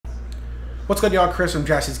What's good, y'all? Chris from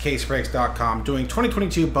JaspysCaseBreaks.com doing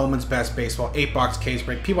 2022 Bowman's Best Baseball 8-box case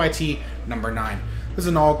break, PYT number 9. This is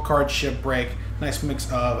an all-card ship break. Nice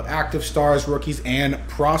mix of active stars, rookies, and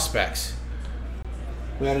prospects.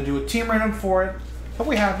 We had to do a team random for it, but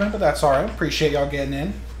we haven't, but that's alright. Appreciate y'all getting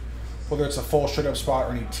in. Whether it's a full straight-up spot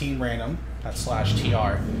or any team random, that's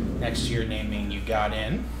 /TR next to your naming you got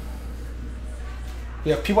in.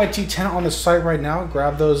 We have PYT 10 on the site right now.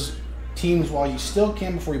 Grab those teams while you still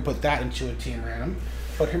can before you put that into a team random.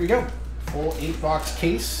 But here we go. Full 8-box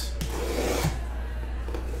case.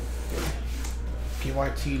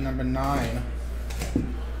 PYT number 9.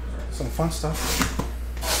 Some fun stuff.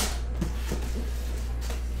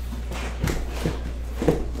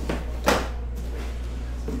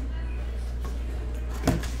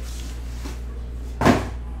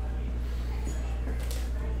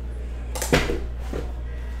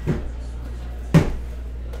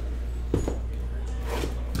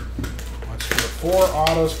 Four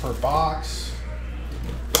autos per box.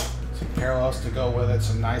 Some parallels to go with it.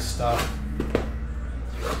 Some nice stuff.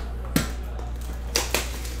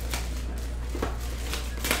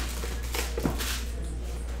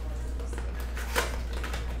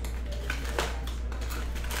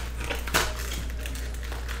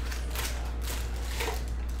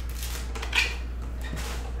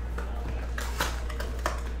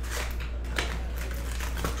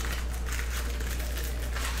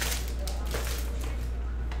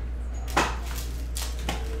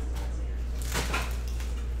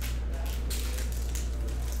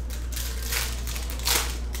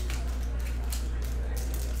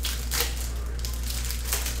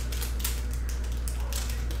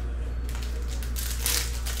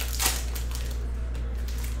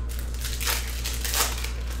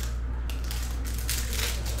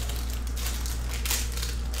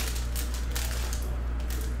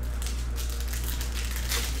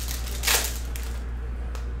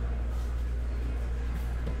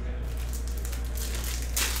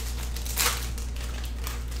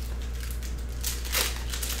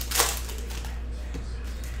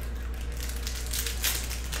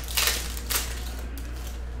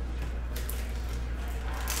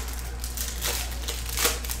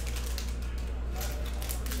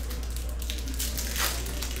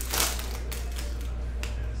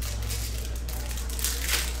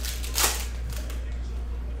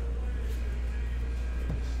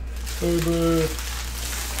 All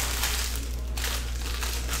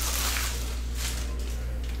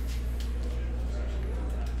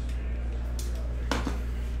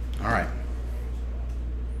right.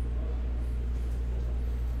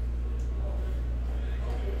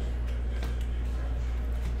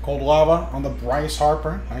 Cold Lava on the Bryce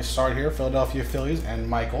Harper. Nice start here. Philadelphia Phillies and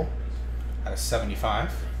Michael at a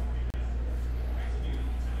 75.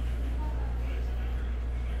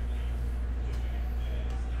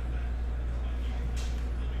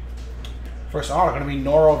 First auto going to be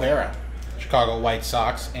Noro Vera, Chicago White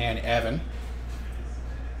Sox, and Evan.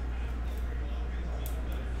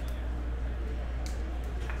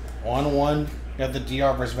 On you have the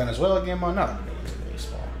DR versus Venezuela game on another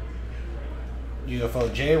baseball.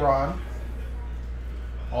 UFO J-Rod.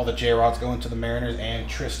 All the J-Rods going to the Mariners and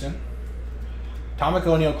Tristan. Atomic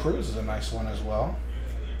O'Neal Cruz is a nice one as well.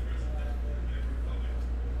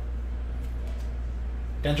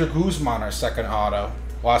 Dendrick Guzman, our second auto.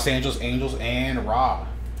 Los Angeles Angels and Rob.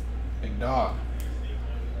 Big dog.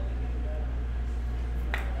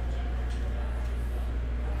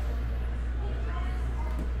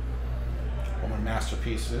 Woman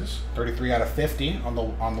Masterpieces. 33 out of 50 on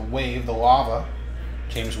the wave, the Lava.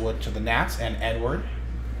 James Wood to the Nats and Edward.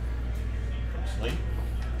 Sleep.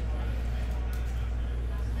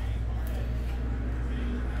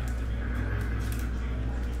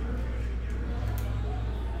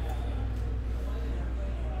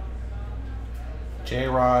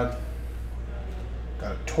 J-Rod,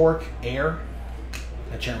 got a Torque Air,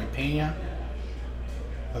 got Jeremy Pena,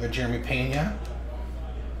 another Jeremy Pena,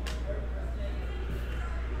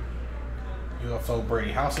 UFO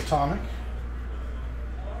Brady House Atomic,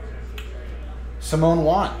 Simone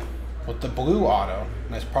Juan with the blue auto,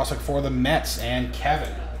 nice prospect for the Mets and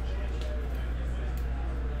Kevin.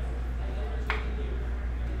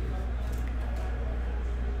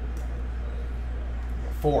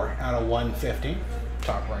 Four out of 150.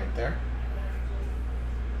 Top right there.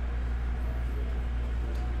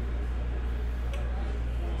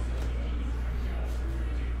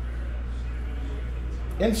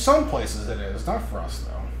 In some places it is, not for us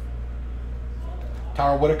though.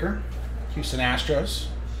 Tyler Whitaker, Houston Astros.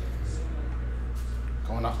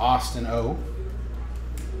 Going to Austin O.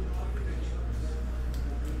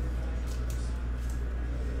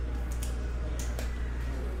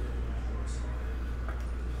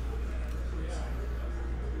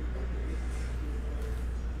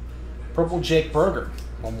 Purple Jake Berger.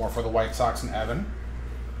 One more for the White Sox and Evan.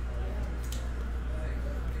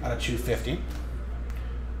 Out of 250.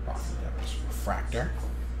 Refractor.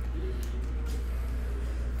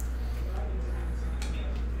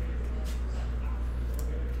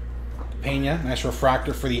 Pena, nice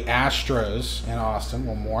refractor for the Astros in Austin.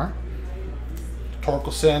 One more.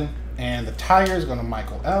 Torkelson and the Tigers going to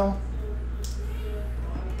Michael L.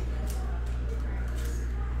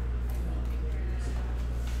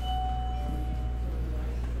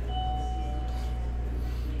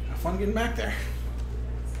 Have fun getting back there.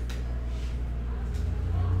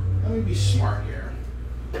 Let me be smart here.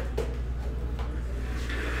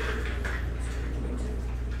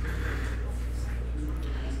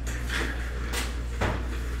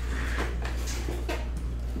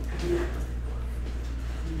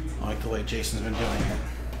 I like the way Jason's been doing it.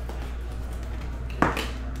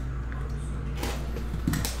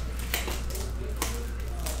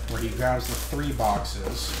 Where he grabs the 3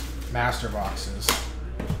 boxes, master boxes,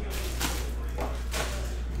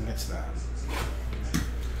 and gets that.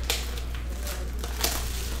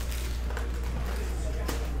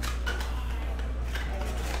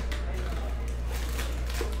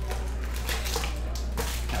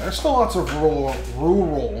 There's still lots of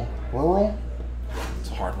rural. It's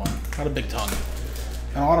a hard one. Not a big tongue.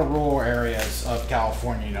 In a lot of rural areas of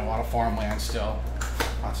California, you know, a lot of farmland still.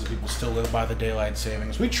 Lots of people still live by the daylight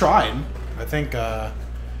savings. We tried. I think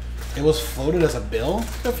it was floated as a bill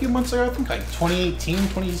a few months ago. I think like 2018,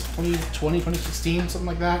 2020, 2016, something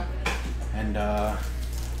like that. And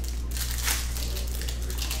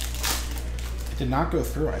it did not go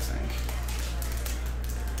through, I think.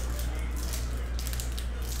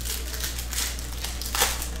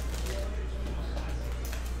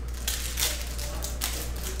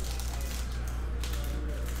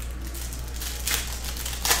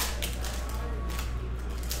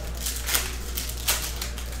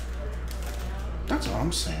 That's what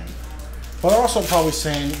I'm saying. But they're also probably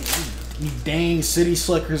saying, you dang city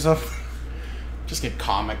slickers up. Just get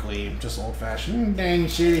comically, just old fashioned. Dang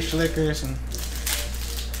city slickers and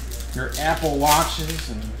your Apple Watches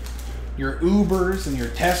and your Ubers and your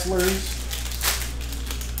Teslas.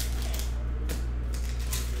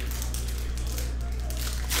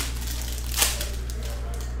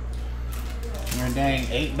 Your dang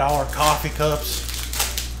 $8 coffee cups.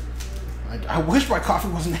 I wish my coffee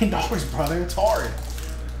wasn't $8, brother. It's hard.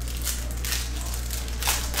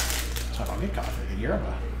 So I don't get coffee. I get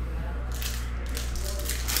yerba.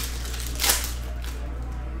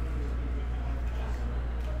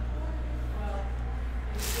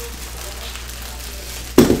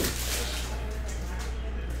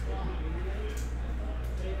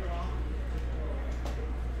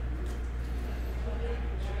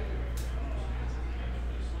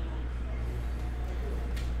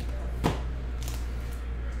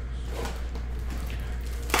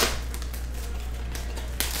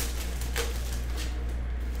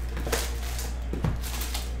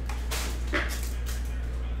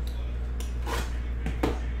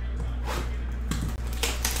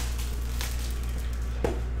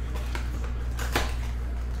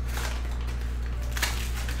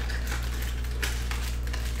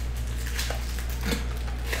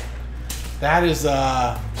 That is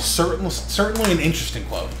certainly an interesting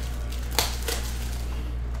quote.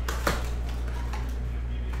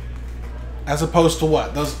 As opposed to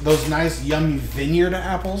what? Those nice yummy vineyard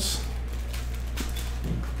apples?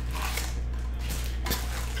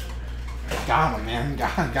 Got him, man.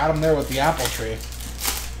 Got him there with the apple tree.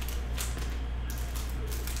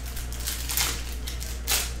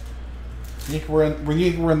 You think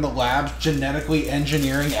we're in the labs genetically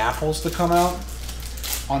engineering apples to come out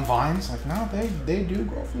on vines? Like, no, they do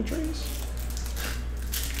grow from trees.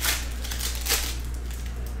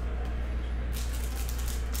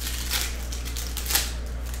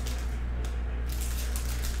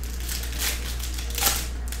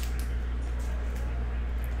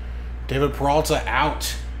 David Peralta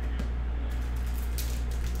out.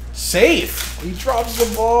 Safe. He drops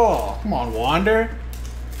the ball. Come on, Wander.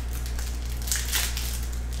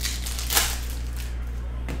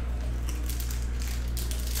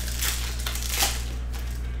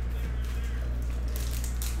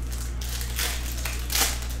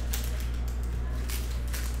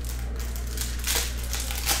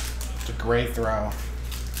 It's a great throw.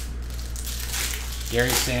 Gary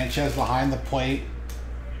Sanchez behind the plate.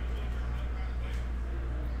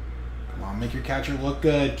 Make your catcher look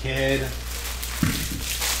good, kid.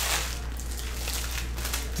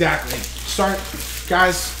 Exactly.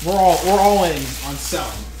 Guys. We're all in on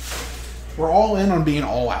selling. We're all in on being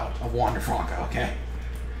all out of Wander Franco. Okay.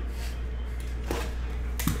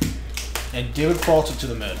 And David Peralta to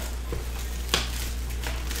the moon.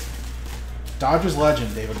 Dodgers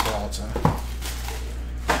legend, David Peralta.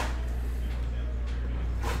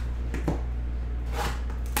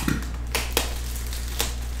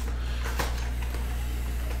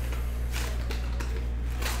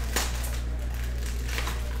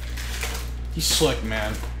 He's slick,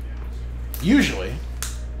 man. Usually.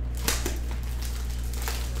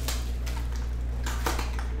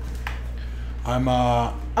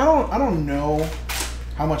 I don't know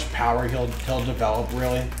how much power he'll develop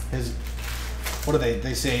really. His, what do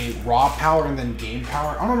they say, raw power and then game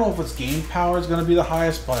power? I don't know if his game power is gonna be the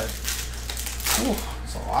highest, but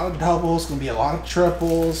it's a lot of doubles, gonna be a lot of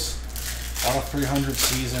triples, a lot of 300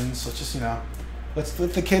 seasons. So just, you know, let's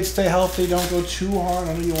let the kids stay healthy, don't go too hard.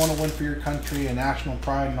 I know you want to win for your country and national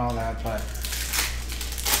pride and all that, but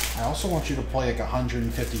I also want you to play like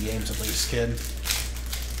 150 games at least, kid.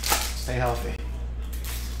 Stay healthy.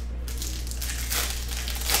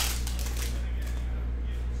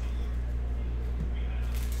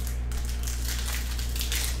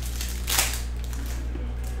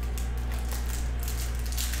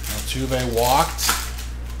 Altuve walked.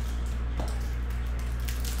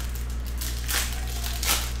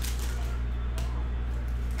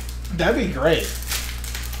 That'd be great.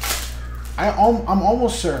 I'm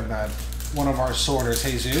almost certain that one of our sorters,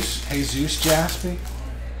 Jesus Jaspy,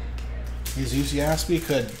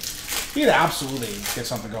 he'd absolutely get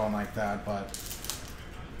something going like that, but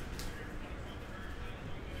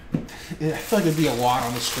I feel like it'd be a lot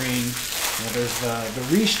on the screen. You know, there's the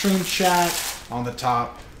restream chat on the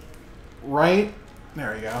top right.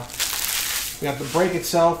 There we go. We got the break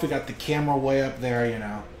itself. We got the camera way up there, you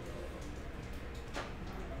know.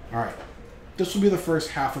 All right. This will be the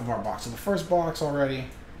first half of our box. So the first box already.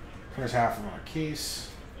 First half of our case.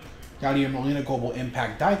 Yadier Molina Global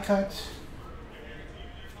Impact die cut.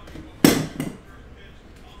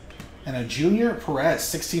 And a Junior Perez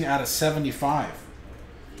 16 out of 75.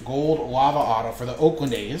 Gold Lava Auto for the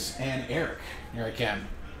Oakland A's and Eric M.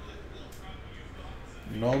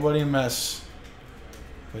 Nobody mess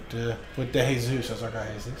with the Jesus. That's our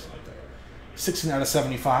guy Jesus. 16 out of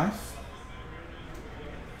 75.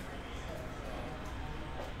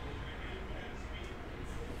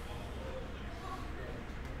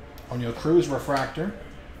 O'Neill Cruz Refractor.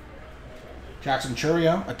 Jackson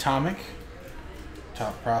Chourio Atomic.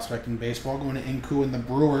 Top prospect in baseball going to Inku and the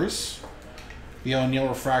Brewers. The O'Neill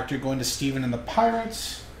Refractor going to Steven and the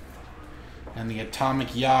Pirates. And the Atomic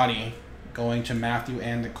Yachty going to Matthew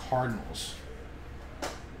and the Cardinals.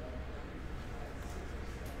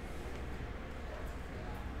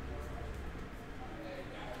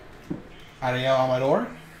 Ariel Amador,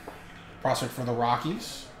 prospect for the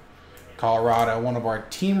Rockies. Colorado, one of our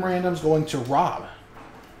team randoms going to Rob.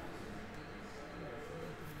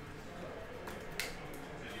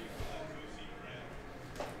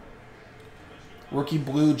 Rookie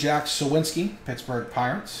Blue Jack Sawinski, Pittsburgh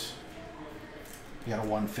Pirates. You got a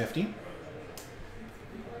 150.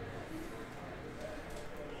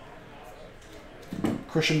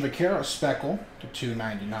 Christian Vaquero Speckle to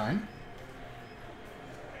 299.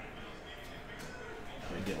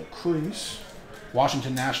 Miguel Cruz.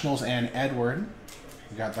 Washington Nationals and Edward.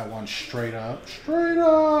 We got that one straight up. Straight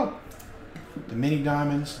up! The Mini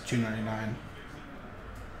Diamonds, $2.99.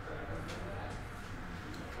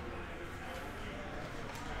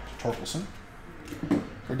 Torkelson.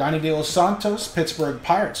 For Donnie De Los Santos, Pittsburgh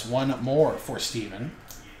Pirates. One more for Steven.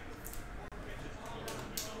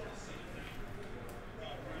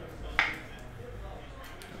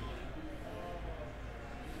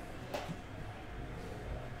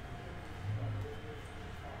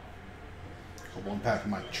 One pack of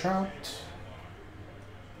Mike Trout.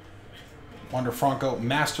 Wander Franco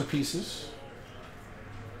Masterpieces.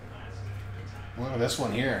 Look at this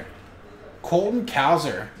one here. Colton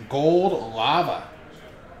Cowser, Gold Lava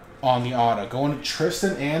on the auto. Going to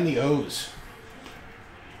Tristan and the O's.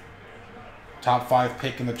 Top 5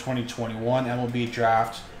 pick in the 2021 MLB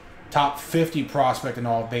draft. Top 50 prospect in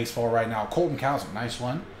all of baseball right now. Colton Cowser, nice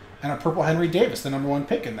one. And a purple Henry Davis, the #1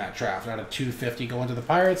 pick in that draft. Out of 250 going to the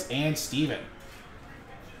Pirates and Steven.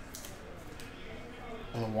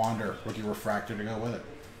 A Wander rookie refractor to go with it.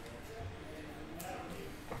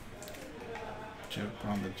 Joke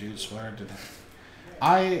on the dude sweater.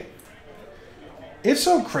 It's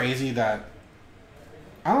so crazy that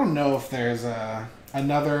I don't know if there's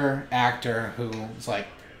another actor who's like,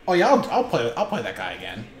 oh yeah, I'll play that guy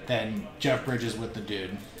again. Than Jeff Bridges with the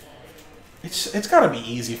dude. It's got to be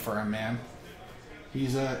easy for him, man.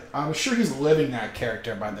 I'm sure he's living that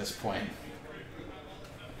character by this point.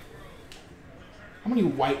 How many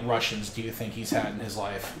White Russians do you think he's had in his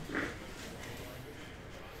life?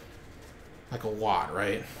 Like a lot,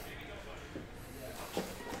 right?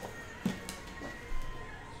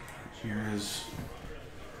 Here's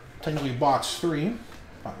technically box 3.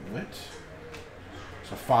 Bobby Witt.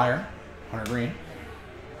 So Fire, Hunter Green.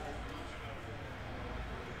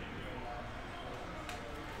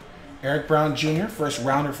 Eric Brown Jr., first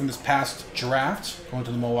rounder from this past draft, going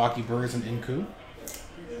to the Milwaukee Brewers and Inku.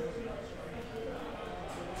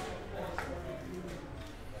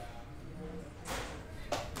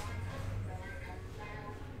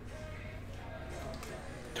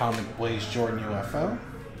 Tom Blaze Jordan UFO.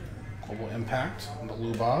 Global Impact on the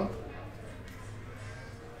Lubob.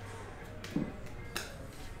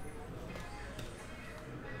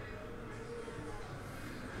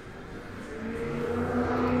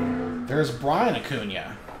 There's Brian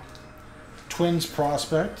Acuna, Twins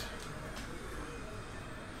prospect,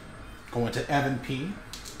 going to Evan P.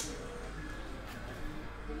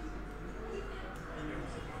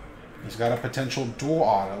 He's got a potential dual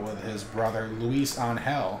auto with his brother Luis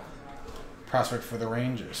Angel, prospect for the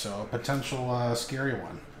Rangers, so a potential scary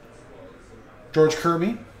one. George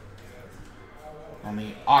Kirby on the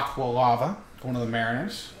Aqua Lava, going to the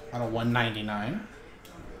Mariners, out of 199.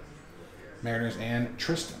 Mariners and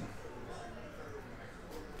Tristan.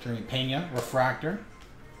 Jeremy Pena, Refractor.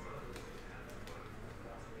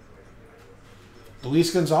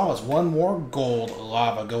 Luis Gonzalez, one more gold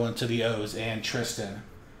lava going to the O's and Tristan.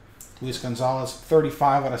 Luis Gonzalez,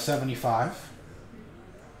 35 out of 75.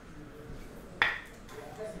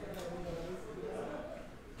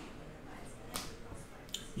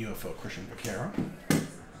 UFO Christian Vaquero.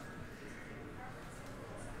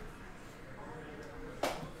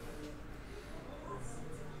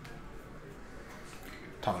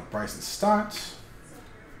 Atomic Bryson Stott.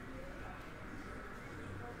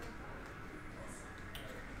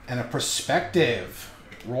 And a Perspective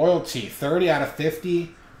Royalty, 30 out of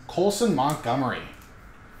 50. Colson Montgomery.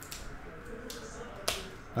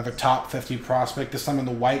 Another top 50 prospect, this time in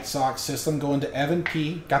the White Sox system, going to Evan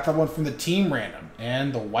P. Got that one from the team random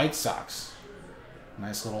and the White Sox.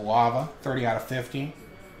 Nice little lava, 30 out of 50.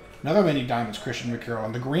 Another mini diamonds, Christian Vaquero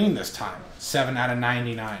on the green this time, 7 out of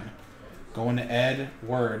 99. Going to Ed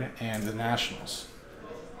Word and the Nationals.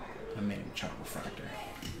 A mini chunk refractor.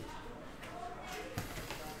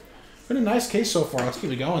 Been a nice case so far. Let's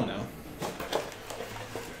keep it going though.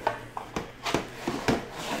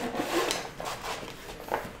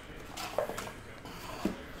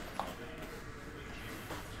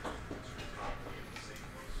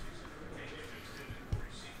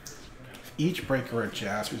 Each breaker at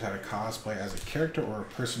Jaspers had a cosplay as a character or a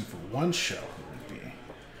person for one show, who would it be?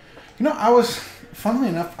 You know, funnily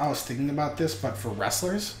enough, I was thinking about this, but for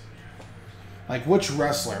wrestlers, like which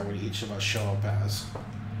wrestler would each of us show up as?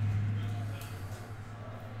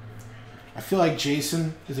 I feel like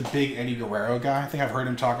Jason is a big Eddie Guerrero guy. I think I've heard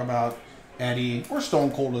him talk about Eddie or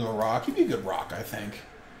Stone Cold or The Rock. He'd be a good Rock, I think.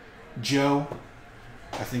 Joe,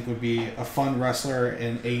 I think, would be a fun wrestler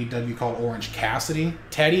in AEW called Orange Cassidy.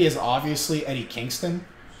 Teddy is obviously Eddie Kingston.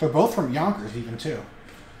 They're both from Yonkers, even, too.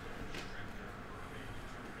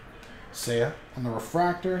 Seiya on the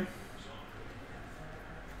refractor.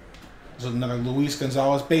 There's another Luis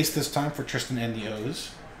Gonzalez base this time for Tristan and the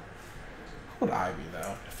O's. What would I be,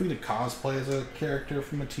 though? If we did cosplay as a character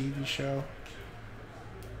from a TV show?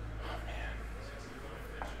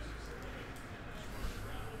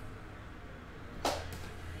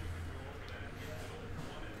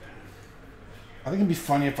 I think it'd be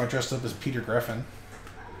funny if I dressed up as Peter Griffin.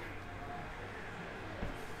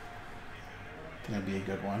 I think that'd be a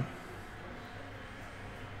good one.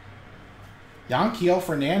 Yanquiel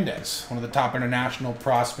Fernandez, one of the top international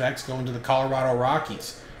prospects, going to the Colorado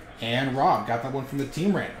Rockies. And Rob got that one from the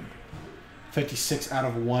team random. 56 out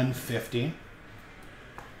of 150.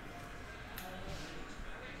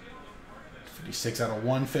 56 out of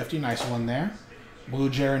 150. Nice one there. Blue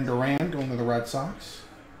Jaron Duran going to the Red Sox.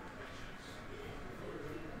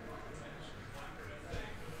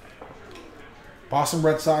 Boston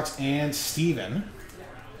Red Sox and Steven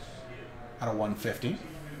out of 150.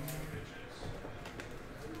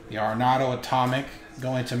 The Arenado Atomic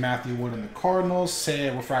going to Matthew Wood and the Cardinals.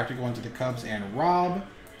 Seiya Refractor going to the Cubs and Rob.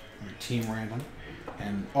 And team random.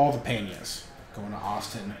 And all the Peñas going to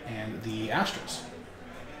Austin and the Astros.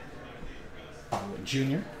 Wood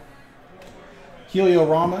Jr. Helio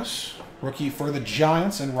Ramos, rookie for the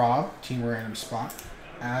Giants, and Rob, team random spot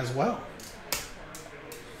as well.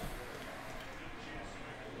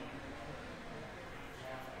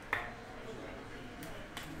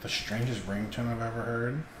 The strangest ringtone I've ever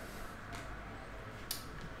heard.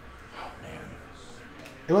 Oh, man.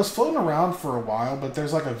 It was floating around for a while, but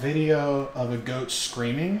there's like a video of a goat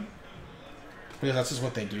screaming. because that's just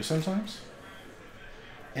what they do sometimes.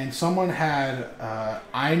 And someone had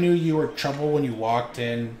I Knew You Were Trouble When You Walked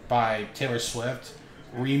In by Taylor Swift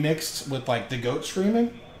remixed with like the goat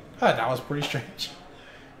screaming. That was pretty strange.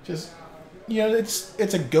 Just, you know, it's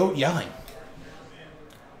a goat yelling.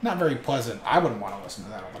 Not very pleasant. I wouldn't want to listen to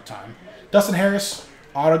that all the time. Dustin Harris,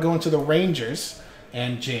 auto going to the Rangers,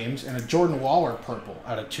 and James, and a Jordan Waller purple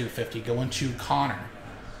out of 250 going to Connor.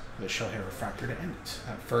 The Shohei refractor to end it.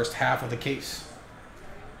 That first half of the case.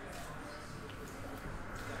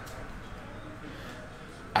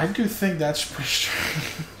 I do think that's pretty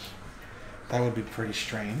strange. That would be pretty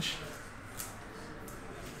strange.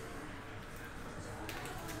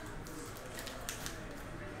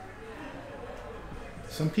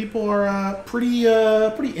 Some people are pretty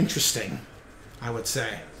interesting, I would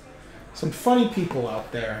say. Some funny people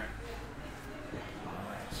out there.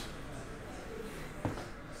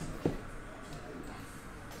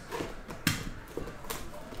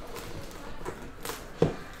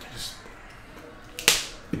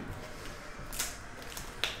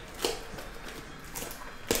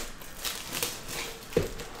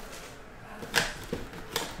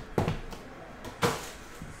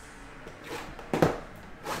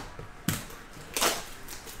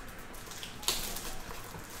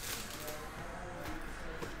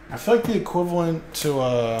 I feel like the equivalent to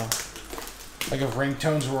like if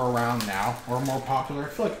ringtones were around now or more popular, I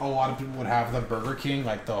feel like a lot of people would have the Burger King,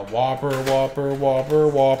 like the Whopper, Whopper, Whopper,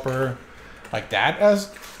 Whopper, like that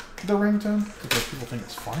as the ringtone because people think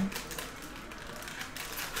it's funny.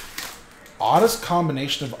 Oddest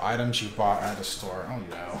combination of items you bought at a store. Oh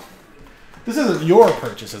no. This isn't your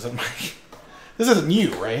purchase, is it, Mike? This isn't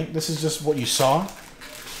you, right? This is just what you saw?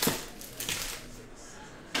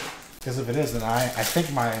 Because if it is, then I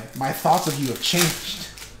think my thoughts of you have changed.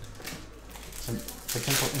 Some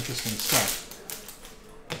potential interesting stuff.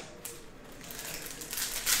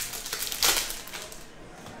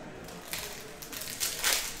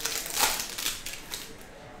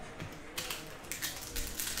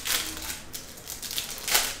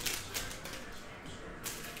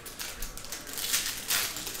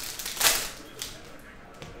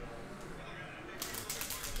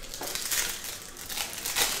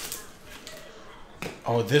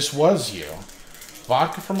 Oh, this was you.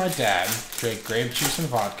 Vodka for my dad, drank grape juice and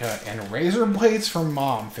vodka, and razor blades for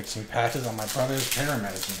mom, fixing patches on my brother's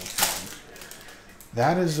paramedic uniform.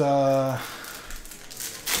 That is,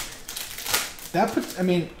 I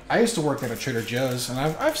mean, I used to work at a Trader Joe's, and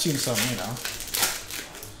I've seen some, you know.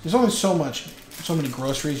 There's only so many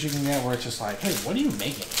groceries you can get where it's just like, hey, what are you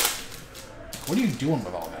making? What are you doing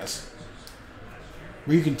with all this?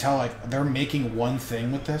 Where you can tell, like, they're making one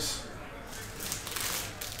thing with this.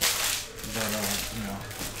 But, you know,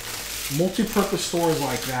 multi-purpose stores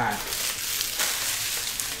like that.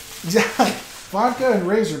 Exactly. Vodka and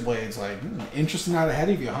razor blades, like, interesting out ahead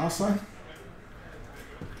of you, huh, son?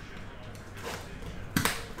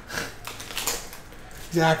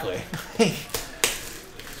 Exactly. Hey,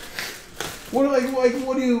 what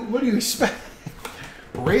do you expect?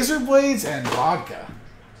 Razor blades and vodka.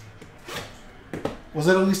 Was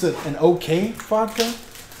it at least an okay vodka?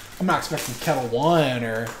 I'm not expecting Kettle One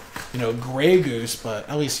or, you know, Grey Goose, but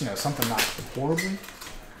at least, you know, something not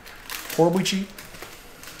horribly cheap.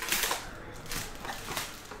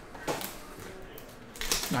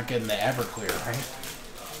 Not getting the Everclear, right?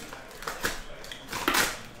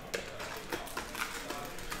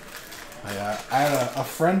 I had a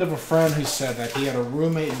friend of a friend who said that he had a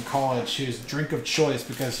roommate in college whose drink of choice,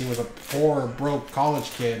 because he was a poor, broke college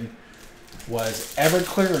kid, was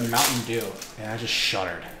Everclear and Mountain Dew. And I just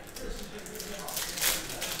shuddered.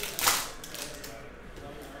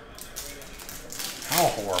 How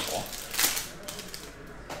horrible.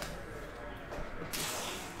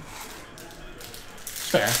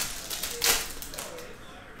 Fair.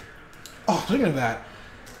 Oh, speaking of that,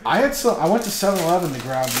 I went to 7-Eleven to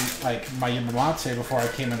grab like my yerba mate before I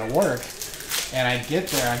came into work, and I get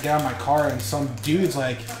there, I get out of my car, and some dude's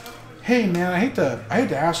like, "Hey man, I hate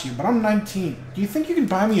to ask you, but I'm 19. Do you think you can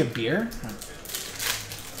buy me a beer?" Like,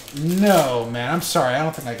 no, man, I'm sorry, I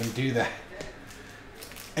don't think I can do that.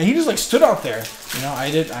 And he just like stood out there. You know,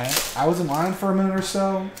 I was in line for a minute or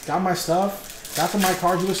so, got my stuff, got to my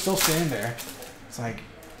car, he was still standing there. It's like,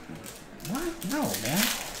 what? No, man.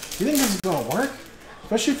 Do you think this is gonna work?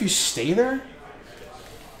 Especially if you stay there?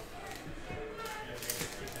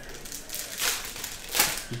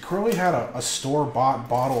 He clearly had a store-bought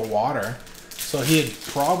bottle of water, so he had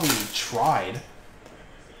probably tried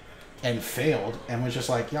and failed and was just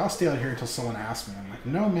like, yeah, I'll stay out here until someone asks me. I'm like,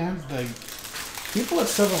 no, man, the people at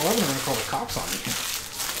 7-Eleven are going to call the cops on you.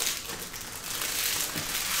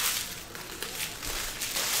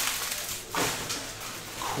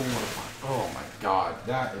 cooler. Oh my god,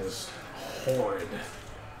 that is horrid.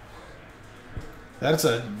 That's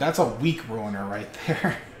a weak ruiner right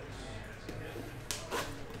there.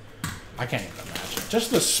 I can't even imagine.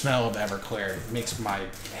 Just the smell of Everclear makes my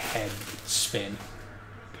head spin.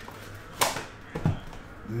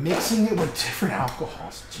 Mixing it with different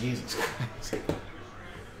alcohols. Jesus Christ.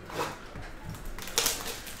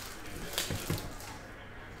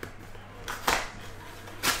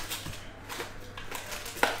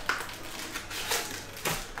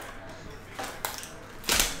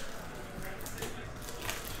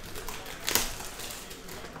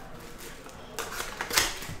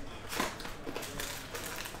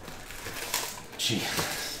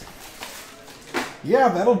 Yeah,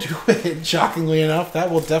 that'll do it. Shockingly enough, that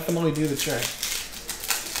will definitely do the trick.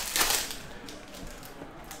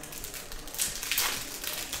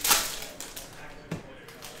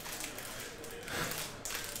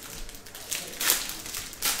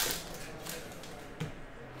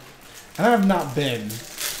 And I have not been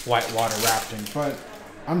whitewater rafting, but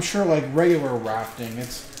I'm sure like regular rafting,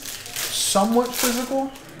 it's somewhat physical,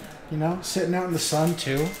 you know, sitting out in the sun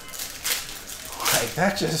too. Like,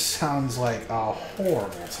 that just sounds like a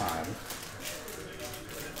horrible time.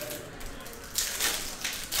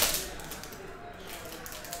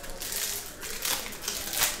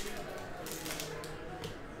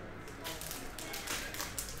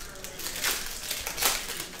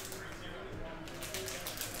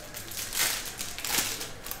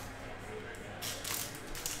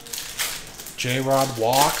 J-Rod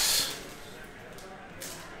walks.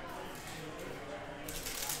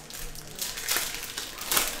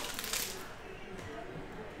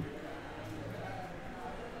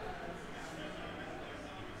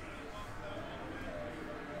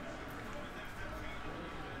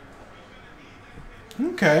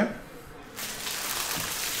 Okay.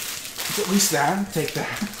 At least that. Take that.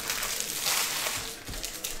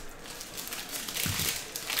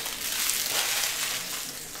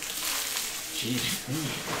 Jeez.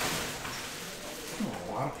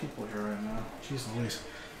 Oh, a lot of people here right now. Jeez Louise.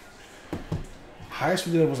 Highest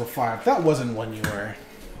we did was a 5. That wasn't when you were,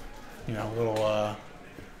 you know, a little,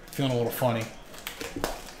 feeling a little funny.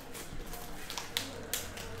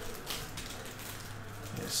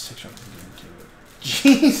 Yeah, 600.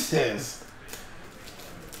 Jesus!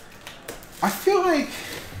 I feel like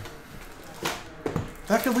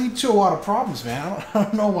that could lead to a lot of problems, man. I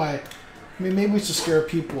don't know why. I mean, maybe it's to scare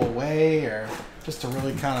people away or just to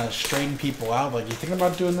really kind of straighten people out. Like, you thinking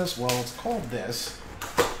about doing this? Well, it's called this.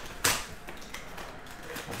 Oh,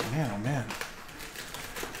 man, oh, man.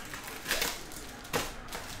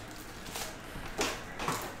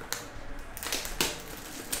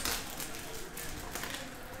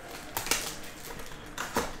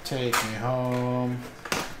 Take me home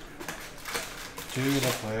to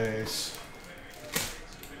the place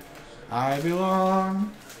I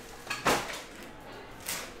belong.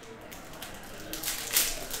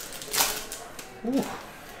 Ooh,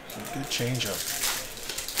 a good change-up.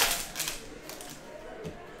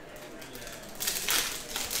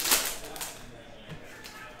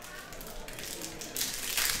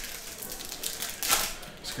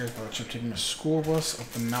 Scared about Chip taking a school bus up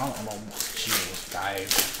the mountain. Oh, jeez,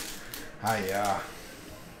 guys.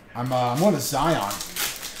 I'm going to Zion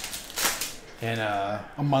in a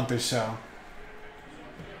month or so,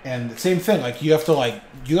 and the same thing. Like you have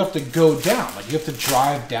to go down. Like you have to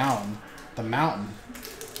drive down the mountain.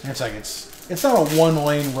 And it's like it's not a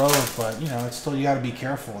one-lane road, but you know it's still you got to be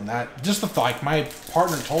careful. And that just the thought. Like my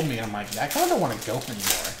partner told me, and I'm like, I kind of don't want to go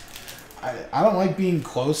anymore. I don't like being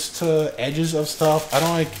close to edges of stuff. I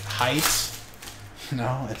don't like heights. You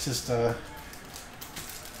know, it's just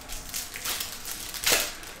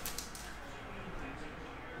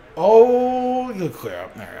Oh, you'll clear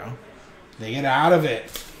up. There you go. They get out of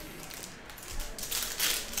it.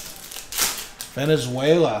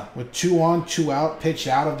 Venezuela with 2 on, 2 out, pitch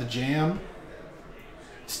out of the jam.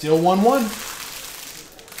 Still 1-1.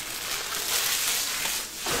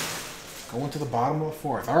 Going to the bottom of the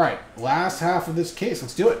 4th. All right, last half of this case.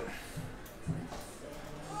 Let's do it.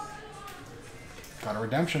 Got a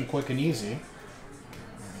redemption quick and easy.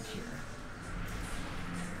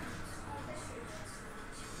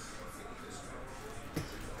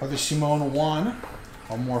 Brother Simone 1.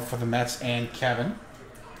 One more for the Mets and Kevin.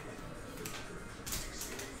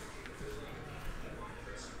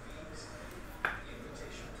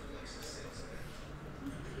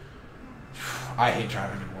 I hate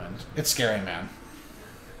driving in wind. It's scary, man.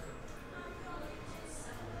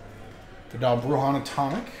 The dog Bruhan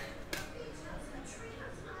Atomic.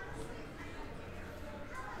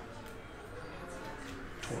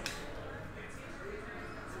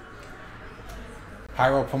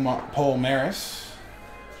 Palmares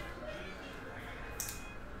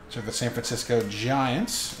to the San Francisco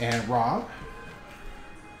Giants and Rob.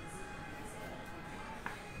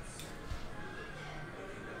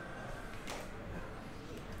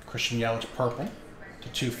 Christian Yelich purple to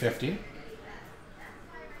 250.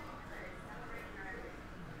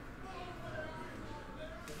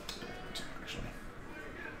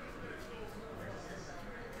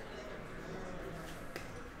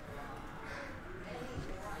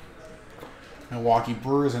 Milwaukee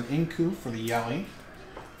Brewers and Inku for the Yelly.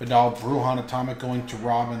 Vidal Brujan Atomic going to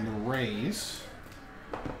Rob and the Rays.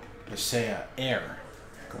 Isaiah Air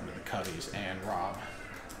going to the Cubbies and Rob.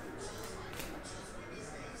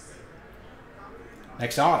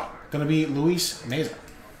 Next auto, going to be Luis Meza.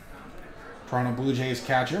 Toronto Blue Jays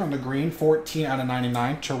catcher on the green, 14 out of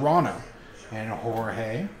 99. Toronto and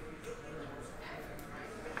Jorge.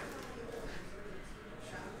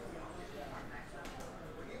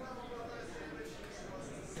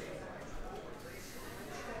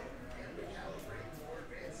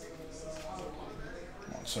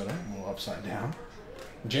 So a little upside down.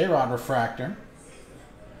 J-Rod Refractor.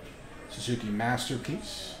 Suzuki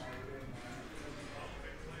Masterpiece.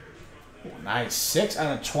 Oh, nice. 6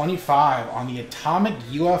 out of 25 on the Atomic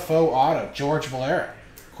UFO Auto. George Valera.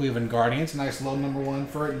 Cleveland Guardians. Nice low number 1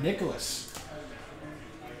 for Nicholas.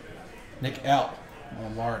 Nick L.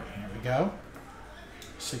 Lombardi. Here we go.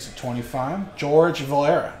 6 of 25. George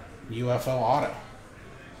Valera. UFO Auto.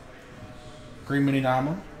 Green Mini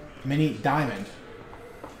Diamond.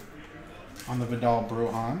 On the Vidal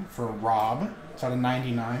Brujan for Rob. It's out of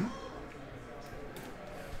 99.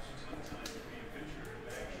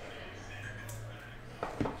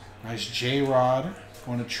 Nice J-Rod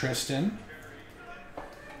going to Tristan.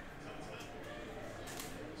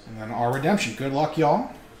 And then our redemption. Good luck, y'all.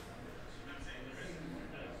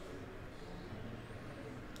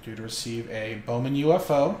 Due to receive a Bowman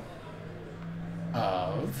UFO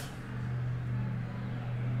of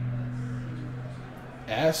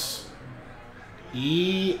S.E.A.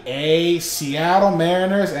 Seattle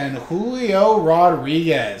Mariners and Julio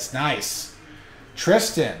Rodriguez. Nice.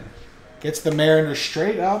 Tristan gets the Mariners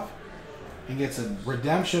straight up and gets a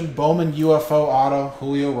redemption Bowman UFO auto,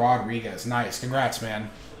 Julio Rodriguez. Nice. Congrats, man.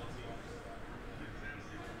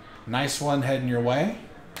 Nice one heading your way.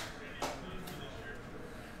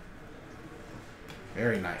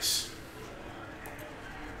 Very nice.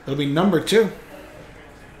 It'll be number 2.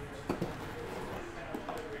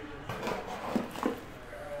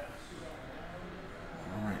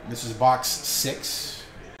 All right, this is box 6.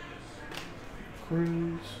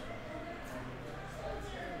 Cruz.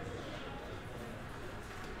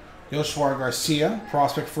 Yoshua Garcia,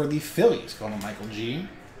 prospect for the Phillies, going to Michael G.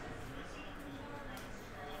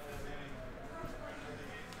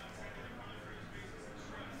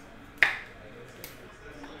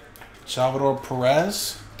 Salvador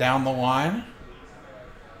Perez down the line.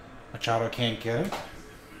 Machado can't get it.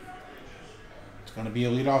 It's going to be a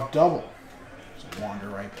leadoff double. There's a Wander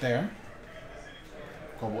right there.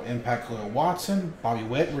 Global Impact, Khalil Watson. Bobby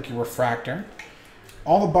Witt, rookie refractor.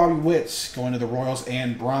 All the Bobby Witts going to the Royals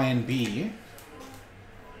and Brian B.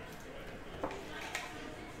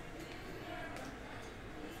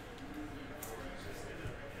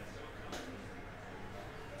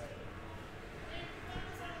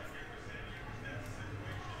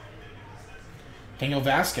 Daniel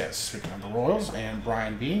Vasquez, speaking of the Royals, and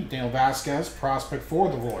Brian B. Daniel Vasquez, prospect for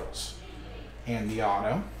the Royals. And the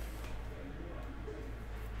auto.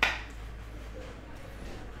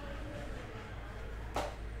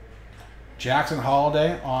 Jackson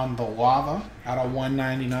Holiday on the Lava, out of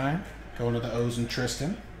 199. Going to the O's and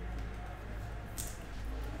Tristan.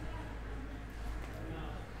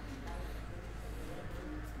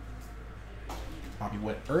 Bobby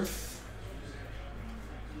Witt Earth.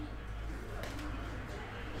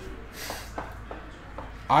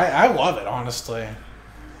 I love it, honestly.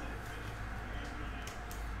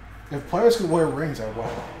 If players could wear rings, I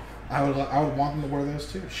would want them to wear those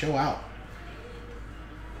too. Show out.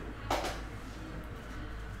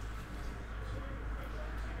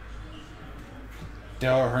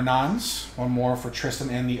 Daryl Hernandez, one more for Tristan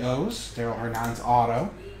and the O's. Daryl Hernandez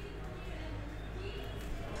auto.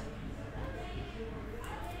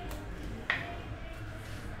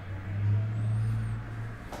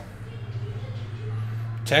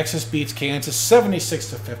 Texas beats Kansas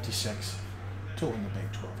 76-56 to win the Big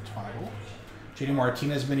 12 title. JD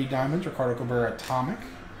Martinez Mini Diamonds, Ricardo Cabrera Atomic.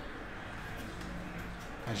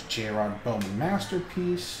 That's J-Rod Bowman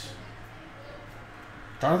Masterpiece.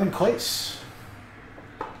 Jonathan Clace.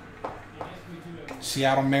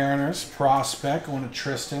 Seattle Mariners prospect going to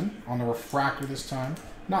Tristan on the refractor this time.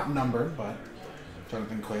 Not numbered, but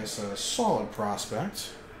Jonathan Quay's a solid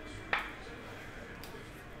prospect.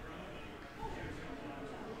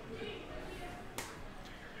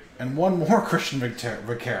 And one more Christian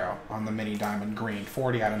Vaquero on the mini diamond green,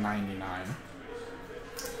 40 out of 99.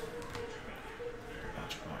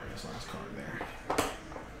 His last card there.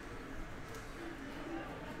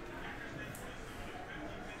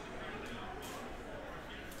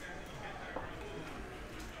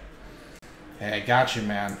 Hey, got you,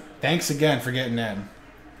 man. Thanks again for getting in.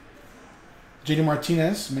 JD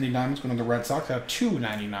Martinez, mini diamonds going to the Red Sox out of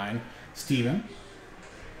 299. Steven.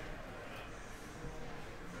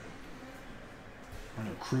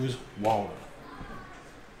 Cruz Waller.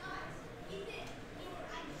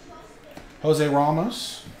 Jose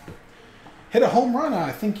Ramos hit a home run,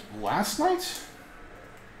 I think, last night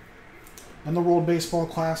in the World Baseball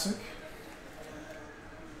Classic.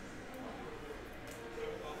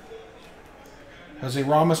 Jose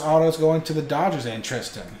Ramos autos going to the Dodgers and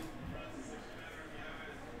Tristan.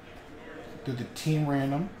 Do the team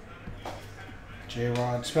random.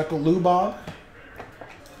 J-Rod, Speckle Lubob,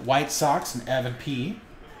 White Sox, and Evan P.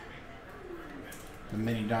 The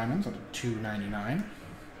mini diamonds on the $2.99.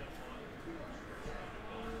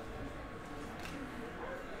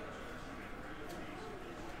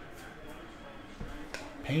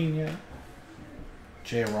 Pena,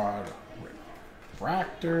 J-Rod,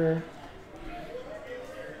 Refractor.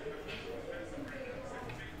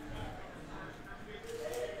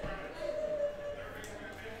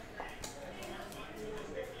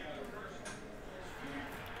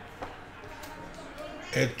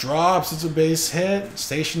 It drops. It's a base hit.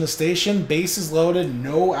 Station to station. Bases loaded.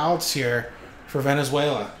 No outs here for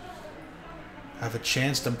Venezuela. Have a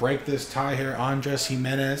chance to break this tie here. Andres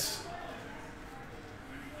Jimenez.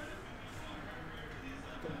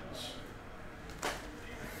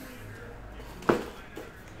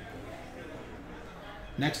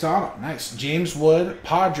 Next auto. Nice. James Wood.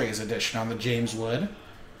 Padres edition on the James Wood.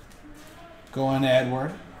 Going to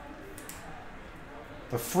Edward.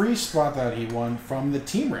 The free spot that he won from the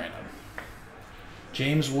team random.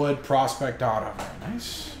 James Wood prospect auto. Very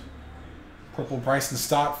nice. Purple Bryson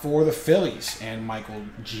Stott for the Phillies and Michael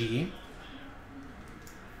G.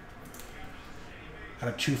 Out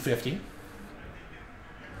of 250.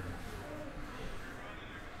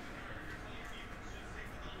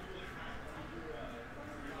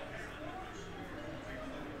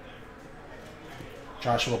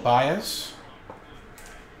 Joshua Baez.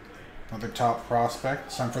 Another top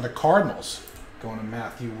prospect. Time for the Cardinals. Going to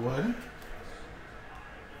Matthew Wood.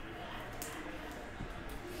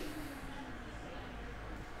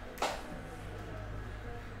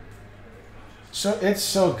 So it's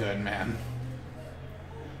so good, man.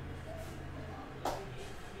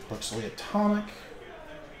 Brooks Lee Atomic.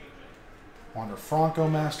 Wander Franco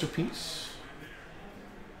masterpiece.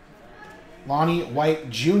 Lonnie White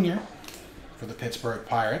Jr. for the Pittsburgh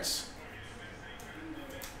Pirates.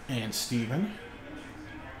 And Steven.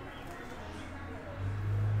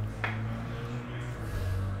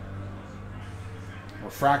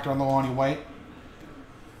 Refractor on the Lonnie White.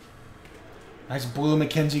 Nice blue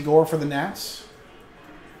Mackenzie Gore for the Nats.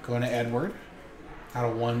 Going to Edward. Out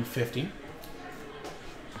of 150.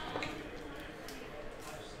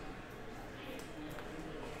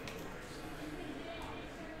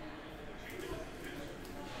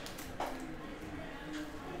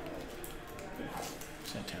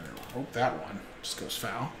 Hope that one just goes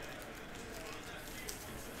foul.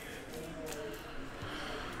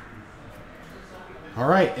 All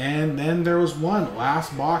right, and then there was one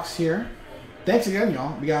last box here. Thanks again,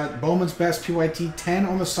 y'all. We got Bowman's Best PYT 10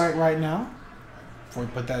 on the site right now. Before we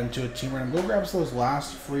put that into a team random, go grab us those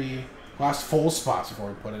last full spots before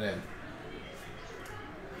we put it in.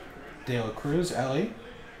 De La Cruz, Ellie,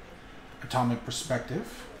 Atomic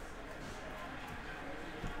Perspective.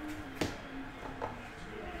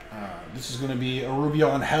 This is going to be a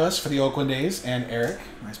Rubio and Hellis for the Oakland A's and Eric.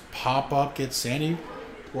 Nice pop-up. Gets Sandy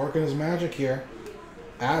working his magic here.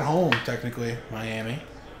 At home, technically, Miami.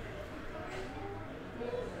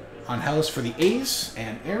 On Hellis for the A's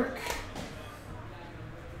and Eric.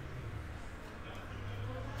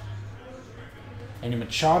 Andy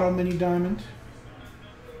Machado mini diamond.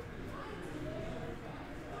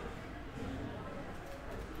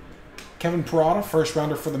 Kevin Parada, first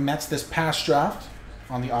rounder for the Mets this past draft.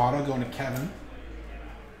 On the auto, going to Kevin.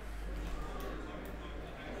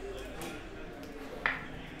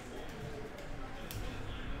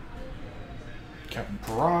 Kevin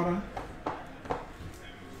Parada.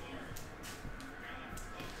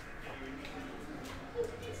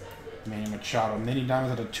 Manny Machado. Mini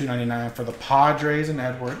Diamonds at a $2.99 for the Padres and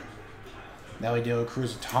Edward. Nelly De La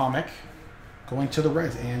Cruz Atomic. Going to the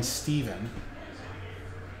Reds and Steven.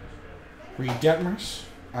 Reed Detmers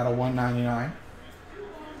at a $1.99.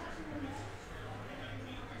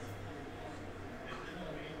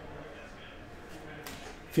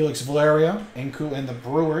 Felix Valerio, Inku and the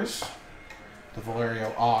Brewers. The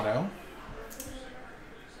Valerio Auto.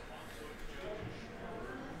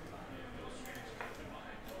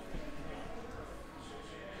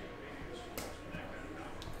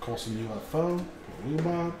 Colson UFO,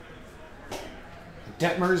 Lubob. The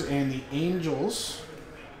Detmers and the Angels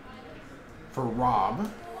for Rob.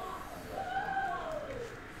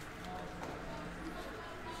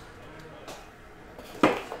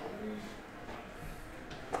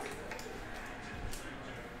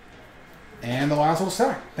 And the last little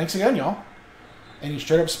stack. Thanks again, y'all. Any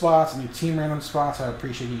straight up spots, any team random spots, I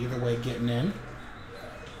appreciate you either way getting in.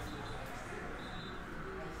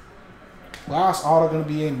 Last auto going to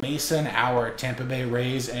be a Mason, our Tampa Bay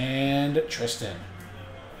Rays, and Tristan.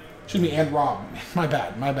 Excuse me, and Rob. My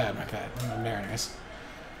bad. Very nice.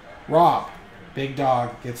 Rob, big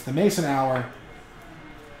dog, gets the Mason Hour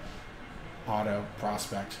auto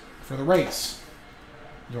prospect for the Rays.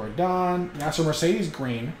 Jordan, Yasser Mercedes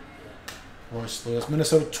green. Royce Lewis,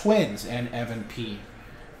 Minnesota Twins, and Evan P.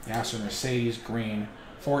 Yasser Mercedes green,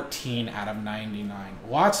 14 out of 99.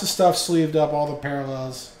 Lots of stuff sleeved up, all the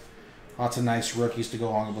parallels. Lots of nice rookies to go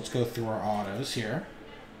along. Let's go through our autos here.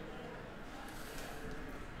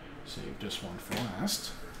 Save this one for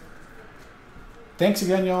last. Thanks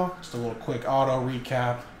again, y'all. Just a little quick auto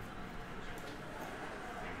recap.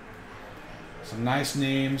 Some nice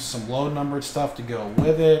names, some low-numbered stuff to go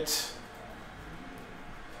with it.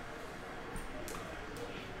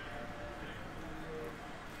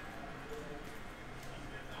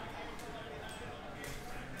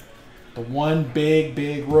 The one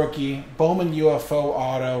big rookie, Bowman UFO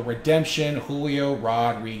Auto, Redemption, Julio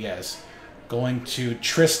Rodriguez. Going to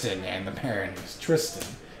Tristan and the Mariners. Tristan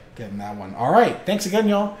getting that one. All right, thanks again,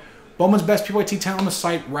 y'all. Bowman's Best PYT talent on the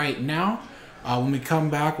site right now. When we come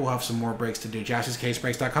back, we'll have some more breaks to do.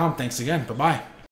 JaspysCaseBreaks.com. Thanks again. Bye-bye.